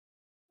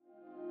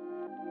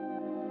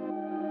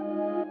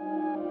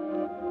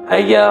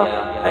hey yo,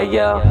 hey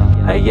yo,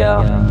 hey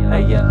yo,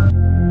 hey yo.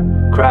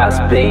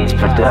 Crossbeats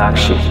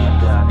production.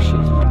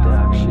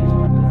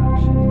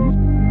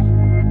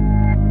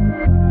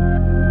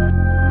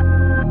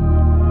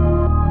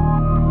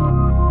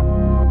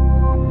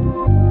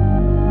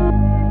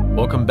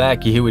 Welcome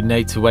back, you're here with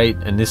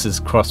Nate28 and this is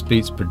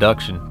Crossbeats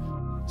production.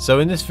 So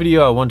in this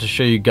video I want to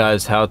show you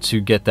guys how to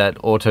get that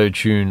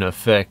AutoTune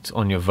effect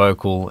on your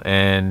vocal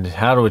and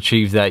how to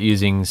achieve that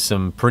using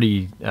some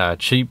pretty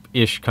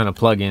cheap-ish kind of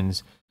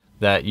plugins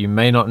that you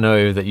may not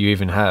know that you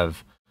even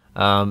have.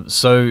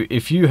 So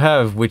if you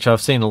have, which I've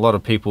seen a lot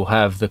of people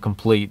have, the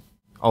Complete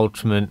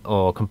Ultimate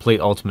or Complete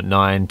Ultimate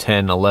 9,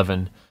 10,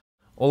 11,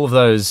 all of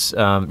those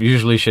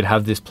usually should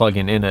have this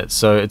plugin in it.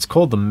 So it's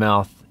called the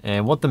Mouth,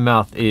 and what the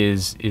Mouth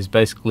is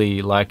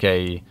basically like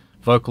a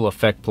vocal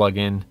effect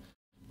plugin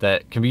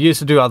that can be used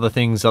to do other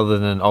things other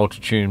than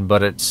AutoTune,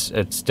 but it's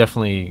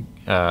definitely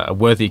a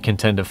worthy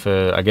contender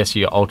for, I guess,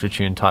 your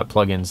AutoTune type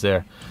plugins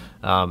there.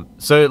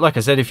 So like I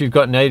said, if you've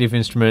got native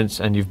instruments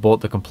and you've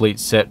bought the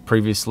Complete set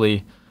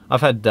previously,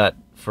 I've had that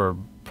for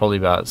probably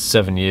about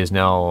 7 years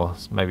now, or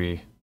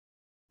maybe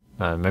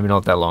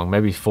not that long,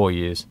 maybe 4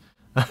 years.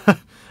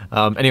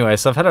 Anyway,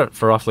 so I've had it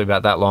for roughly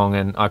about that long,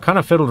 and I kind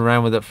of fiddled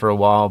around with it for a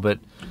while, but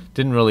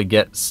didn't really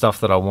get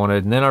stuff that I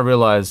wanted. And then I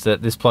realized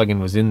that this plugin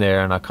was in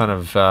there, and I kind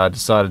of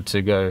decided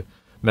to go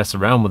mess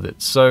around with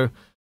it. So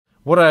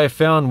what I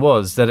found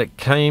was that it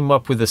came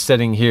up with a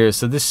setting here.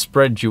 So this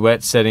spread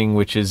duet setting,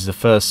 which is the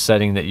first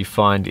setting that you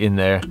find in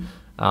there,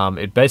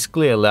 it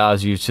basically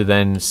allows you to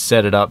then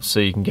set it up so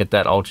you can get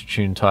that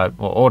AutoTune type,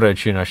 or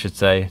AutoTune I should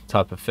say,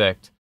 type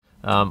effect.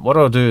 What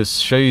I'll do is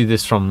show you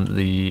this from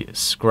the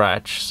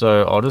scratch.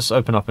 So I'll just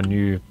open up a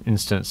new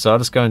instance. So I'll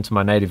just go into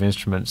my native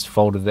instruments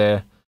folder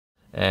there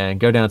and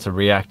go down to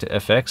Reactor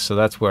FX. So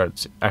that's where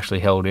it's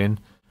actually held in.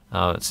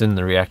 It's in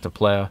the Reactor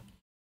player.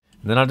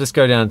 And then I'll just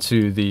go down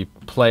to the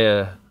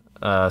player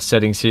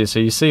settings here. So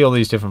you see all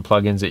these different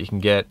plugins that you can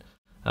get.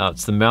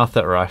 It's the Mouth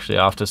that we're actually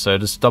after. So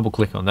just double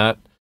click on that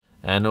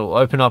and it'll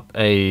open up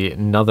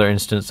another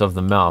instance of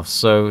the Mouth.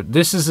 So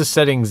this is the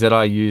settings that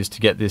I use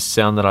to get this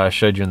sound that I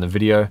showed you in the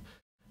video.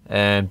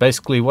 And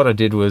basically what I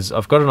did was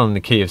I've got it on the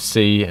key of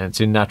C and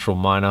it's in natural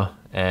minor,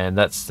 and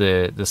that's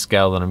the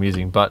scale that I'm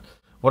using. But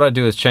what I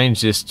do is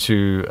change this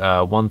to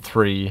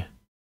 1-3.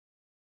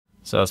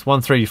 So it's 1,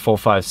 3, 4,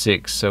 5,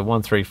 6. So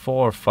 1, 3,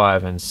 4,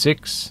 5, and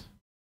 6.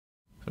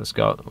 Let's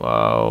go.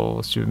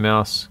 Wow, stupid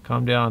mouse,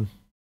 calm down.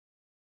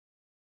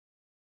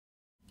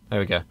 There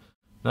we go.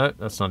 No,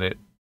 that's not it.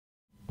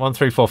 1,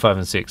 3, 4, 5,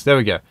 and 6. There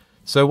we go.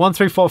 So 1,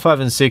 3, 4, 5,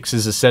 and 6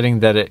 is a setting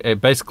that it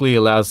basically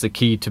allows the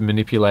key to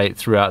manipulate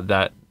throughout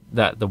the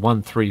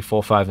 1, 3,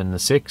 4, 5, and the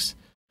 6.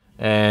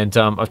 And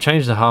I've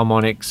changed the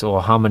harmonics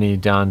or harmony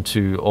down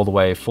to all the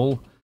way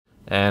full.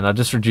 And I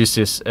just reduced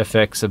this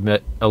FX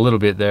a little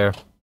bit there.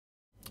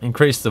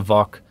 Increase the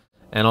VOC,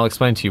 and I'll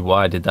explain to you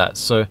why I did that.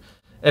 So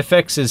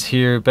FX is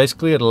here.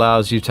 Basically it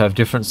allows you to have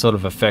different sort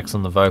of effects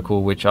on the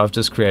vocal, which I've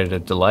just created a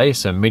delay,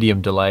 so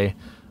medium delay.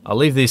 I'll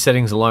leave these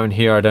settings alone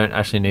here. I don't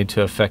actually need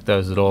to affect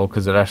those at all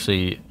because it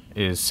actually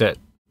is set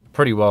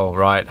pretty well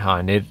right how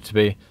I need it to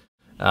be.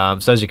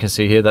 So as you can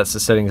see here, that's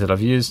the settings that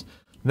I've used.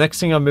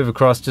 Next thing I move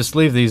across, just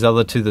leave these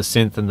other two, the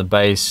synth and the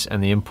bass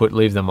and the input,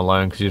 leave them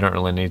alone because you don't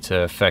really need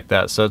to affect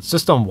that. So it's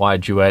just on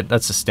wide duet.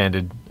 That's the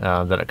standard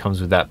that it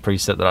comes with that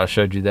preset that I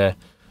showed you there.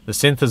 The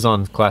synth is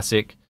on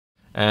classic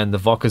and the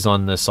VOC is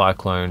on the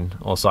Cyclone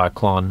or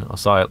Cyclone or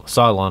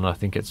Cylon, I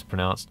think it's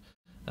pronounced.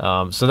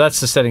 So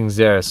that's the settings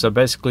there. So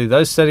basically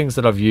those settings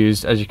that I've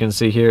used, as you can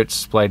see here, it's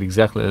displayed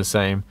exactly the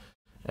same.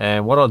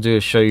 And what I'll do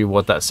is show you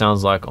what that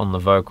sounds like on the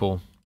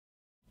vocal.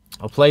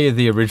 I'll play you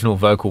the original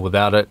vocal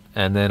without it,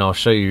 and then I'll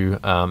show you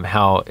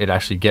how it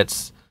actually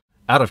gets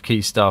out of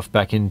key stuff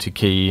back into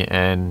key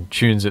and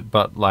tunes it,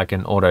 but like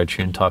an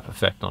auto-tune type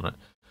effect on it.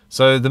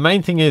 So the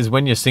main thing is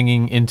when you're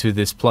singing into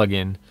this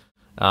plugin,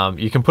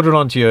 you can put it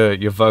onto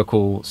your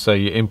vocal, so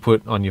your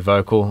input on your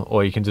vocal,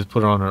 or you can just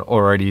put it on an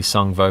already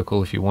sung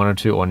vocal if you wanted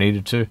to or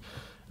needed to.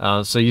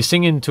 So you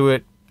sing into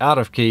it out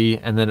of key,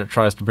 and then it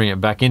tries to bring it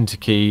back into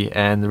key,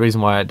 and the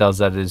reason why it does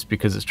that is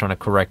because it's trying to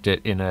correct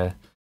it in a,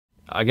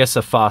 I guess,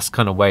 a fast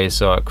kind of way,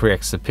 so it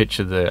corrects the pitch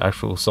of the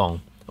actual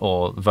song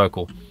or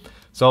vocal.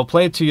 So I'll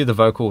play it to you, the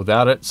vocal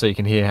without it, so you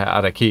can hear how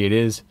out of key it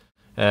is,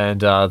 and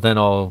then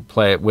I'll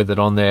play it with it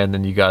on there, and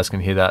then you guys can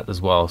hear that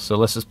as well. So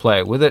let's just play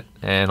it with it,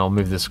 and I'll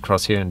move this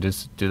across here and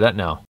just do that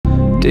now.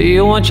 Do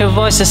you want your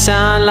voice to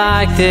sound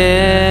like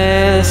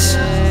this?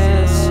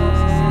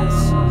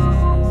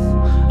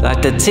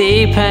 Like the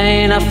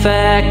T-Pain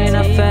effect,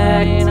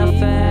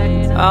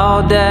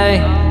 all day,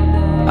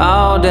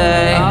 all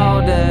day,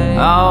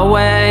 all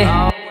way.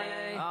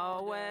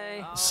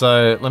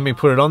 So let me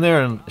put it on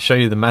there and show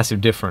you the massive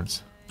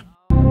difference.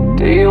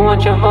 Do you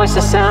want your voice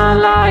to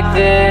sound like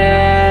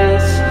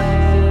this?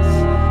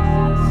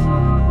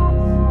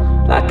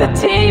 Like the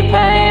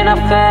T-Pain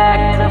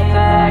effect,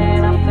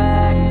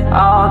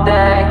 all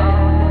day,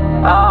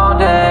 all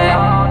day,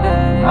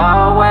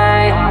 all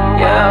way,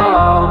 yo.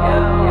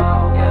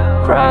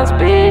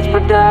 Crossbeats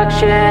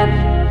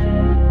production.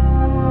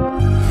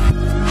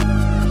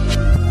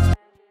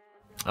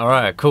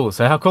 Alright, cool.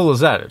 So how cool is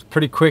that? It's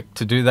pretty quick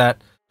to do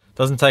that.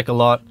 Doesn't take a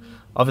lot.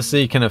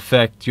 Obviously you can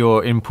affect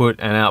your input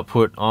and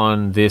output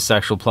on this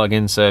actual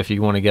plugin, so if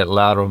you want to get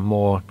louder or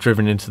more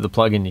driven into the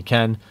plugin you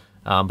can,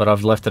 but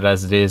I've left it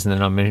as it is, and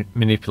then I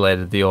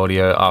manipulated the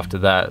audio after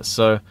that.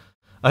 So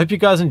I hope you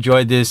guys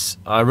enjoyed this.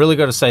 I really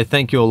got to say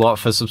thank you a lot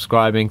for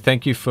subscribing.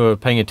 Thank you for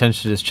paying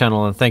attention to this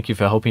channel, and thank you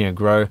for helping it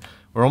grow.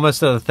 We're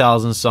almost at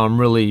 1,000, so I'm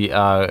really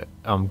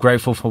I'm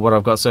grateful for what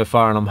I've got so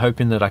far, and I'm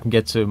hoping that I can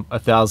get to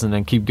 1,000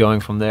 and keep going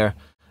from there.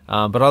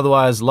 But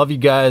otherwise, love you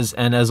guys,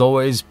 and as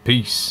always,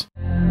 peace.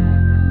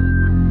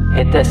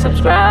 Hit the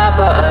subscribe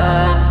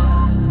button,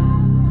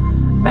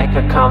 make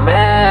a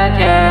comment,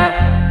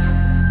 yeah.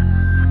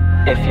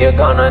 If you're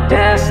gonna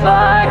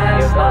dislike,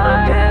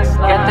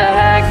 get the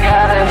heck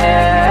out of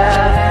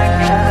here.